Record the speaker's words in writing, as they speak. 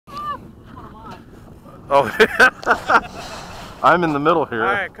Oh, I'm in the middle here.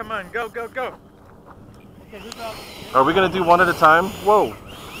 All right, come on, go, go, go. Okay, who's up? Are we gonna do one at a time? Whoa.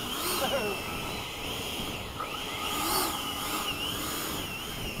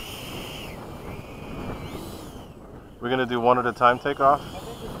 We're gonna do one at a time takeoff? I think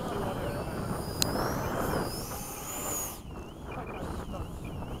we should do one at a time.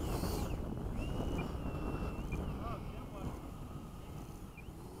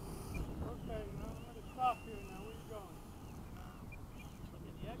 Okay, now I'm going to stop here now. Where are you going?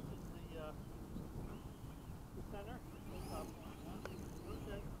 Okay, the exit, the center.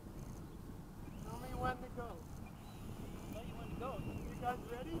 Okay. Tell me when to go. Tell you when to go. You guys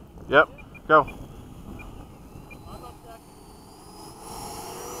ready? Yep, go. I'm up next.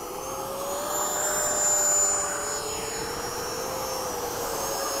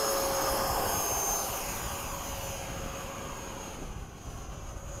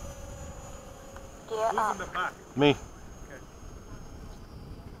 Who's in the back? Me. Okay.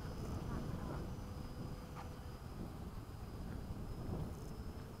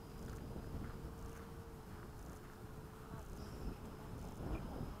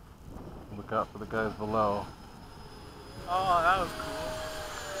 Look out for the guys below. Oh, that was cool.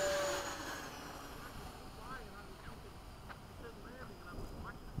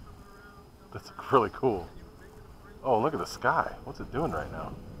 That's really cool. Oh, look at the sky. What's it doing right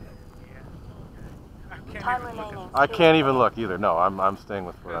now? I can't even look either. No, I'm staying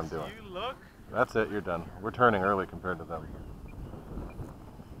with what I'm doing. You look. That's it, you're done. We're turning early compared to them.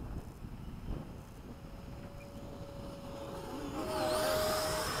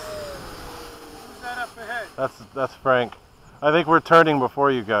 Who's that up ahead? That's Frank. I think we're turning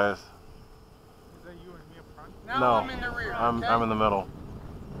before you guys. Is that you and me up front? Now No, I'm in the rear. Okay? I'm in the middle.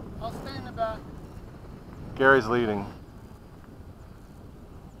 I'll stay in the back. Gary's leading.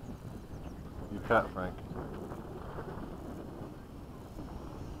 You cut, Frank.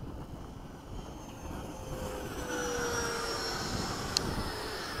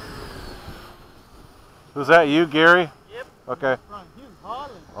 Was that you, Gary? Yep. Okay. He's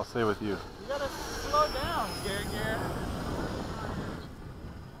hauling. I'll stay with you. You gotta slow down, Gary.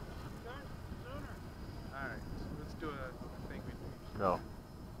 Alright, let's do a thing we do. Go.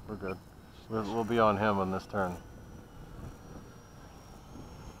 We're good. We'll be on him on this turn.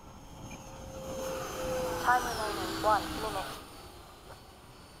 Time remaining 1 minute.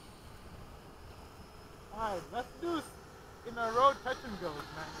 Alright, let's do this in a road touch and goes,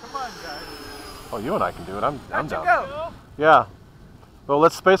 man. Come on, guys. Oh, you and I can do it. I'm down. Go. Yeah. Well,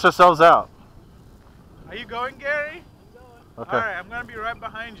 let's space ourselves out. Are you going, Gary? Okay. Alright, I'm gonna be right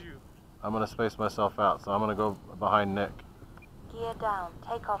behind you. I'm gonna space myself out, so I'm gonna go behind Nick. Gear down.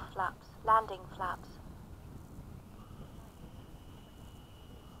 Takeoff flaps. Landing flaps.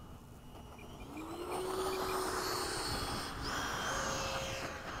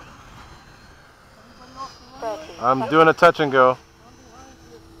 I'm doing a touch and go.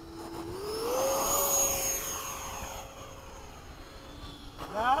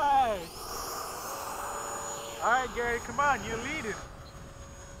 Nice. Alright, Gary, come on, you're leading.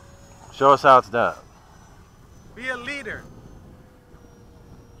 Show us how it's done. Be a leader.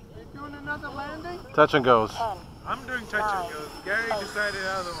 Are you doing another landing? Touch and goes. 10. I'm doing touch and goes. Gary decided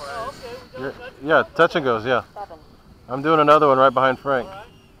otherwise. Oh, okay. We Yeah, got touch. yeah, touch and goes, yeah. 7. I'm doing another one right behind Frank. Alright.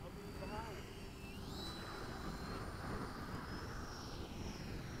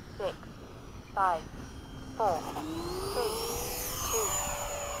 6. 5. 4. 3.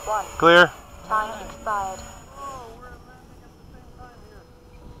 2. 1. Clear? Time expired. Oh, we're landing at the same time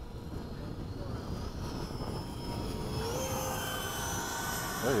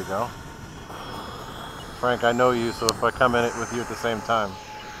here. There you go. Frank, I know you, so if I come in it with you at the same time,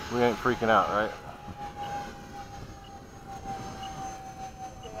 we ain't freaking out, right?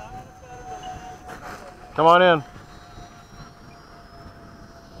 Come on in.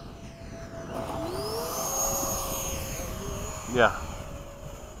 Yeah.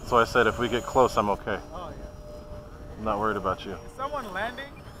 So I said if we get close, I'm okay. Oh, yeah. I'm not worried about you. Is someone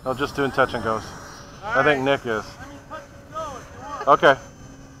landing? No, just doing touch and goes. I Alright, think Nick is. I mean, touch and go if you want. Okay.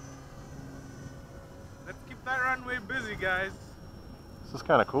 let's keep that runway busy, guys. This is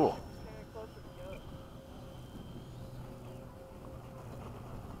kind of cool. Stand closer together.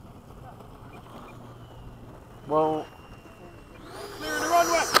 Well, Clearing the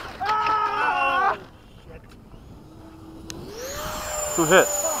runway. Ah! who hit?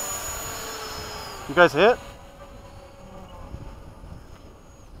 You guys hit?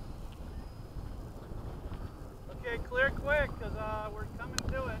 Okay, clear quick, because we're coming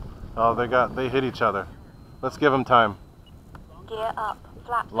to it. Oh, they hit each other. Let's give them time. Gear up.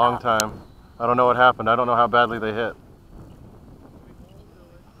 Flaps Long up. time. I don't know what happened. I don't know how badly they hit.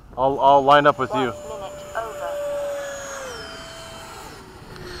 I'll line up with 1 you. minute over.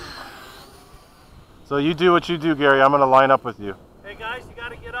 So you do what you do, Gary. I'm gonna line up with you. Hey guys, you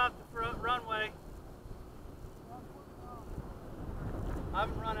gotta get off the front runway. I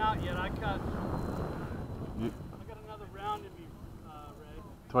haven't run out yet. I got another round in me, Ray.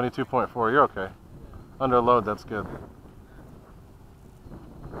 22.4. You're okay. Under load, that's good.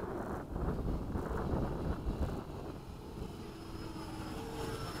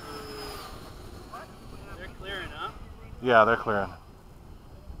 They're clearing, huh? Yeah, they're clearing.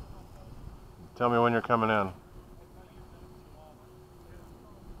 Tell me when you're coming in.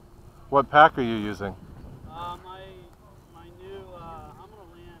 What pack are you using? My new, I'm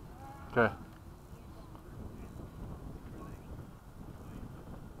gonna land. Okay.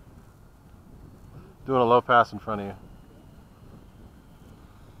 Doing a low pass in front of you.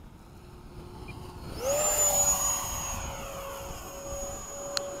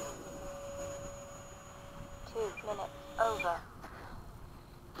 Minutes over.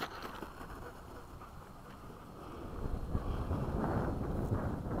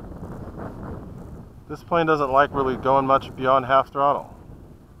 This plane doesn't like really going much beyond half throttle.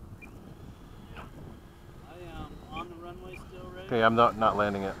 I am on the runway still, Ray. Okay, I'm not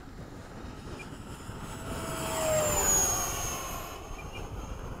landing it.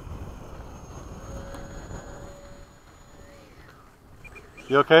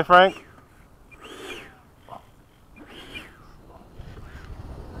 You okay, Frank?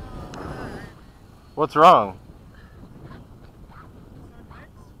 What's wrong?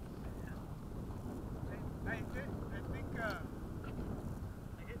 I think I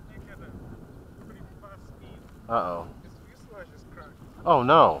hit Nick at a pretty fast speed. Uh-oh. His fuselage is cracked. Oh,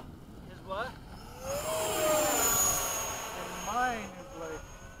 no. Is what? And mine is like...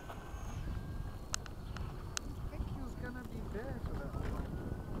 I think he was gonna be there for that one.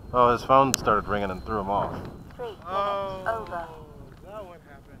 Oh, his phone started ringing and threw him off. 3 minutes Oh, over. that what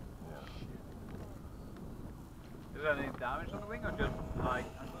happened. Is there any damage on the wing or just like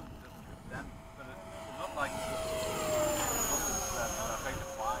then? But it's not like that affect the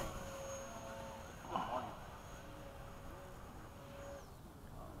flying. It's good point.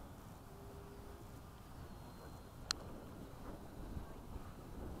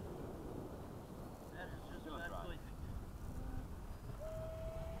 That's just a bad place.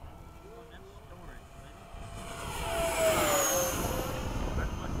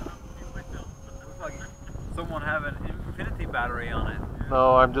 Looks like someone have an infinity battery on it.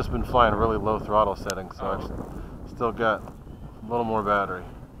 No, I've just been flying really low throttle settings, so I've still got a little more battery.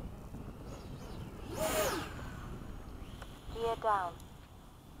 Gear down.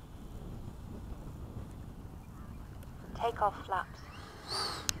 Take off flaps.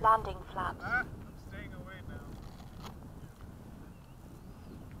 Landing flaps. I'm staying away now.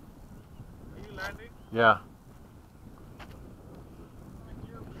 Are you landing? Yeah.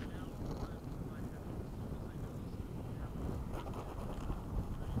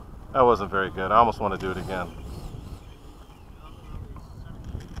 That wasn't very good. I almost want to do it again.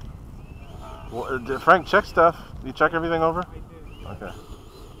 Well, did Frank check stuff? You check everything over? I did. Okay.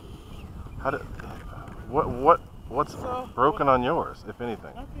 How did? What's So, broken on yours, if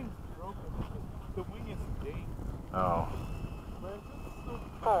anything? Nothing's broken. The wing is dinged. Oh. But it's just so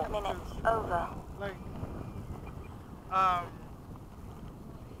 4 bad minutes because, over. like,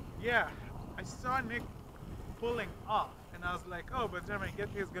 yeah, I saw Nick pulling off, and I was like, oh, but then when I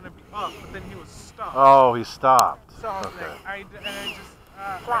get there, he's gonna be off, but then he was stopped. Oh, he stopped. So I was Okay. like,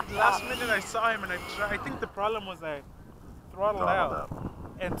 at the last minute I saw him, and I think the problem was I throttled out, up.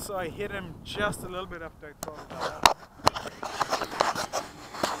 and so I hit him just a little bit after I throttled out.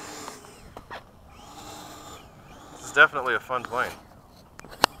 It's definitely a fun plane.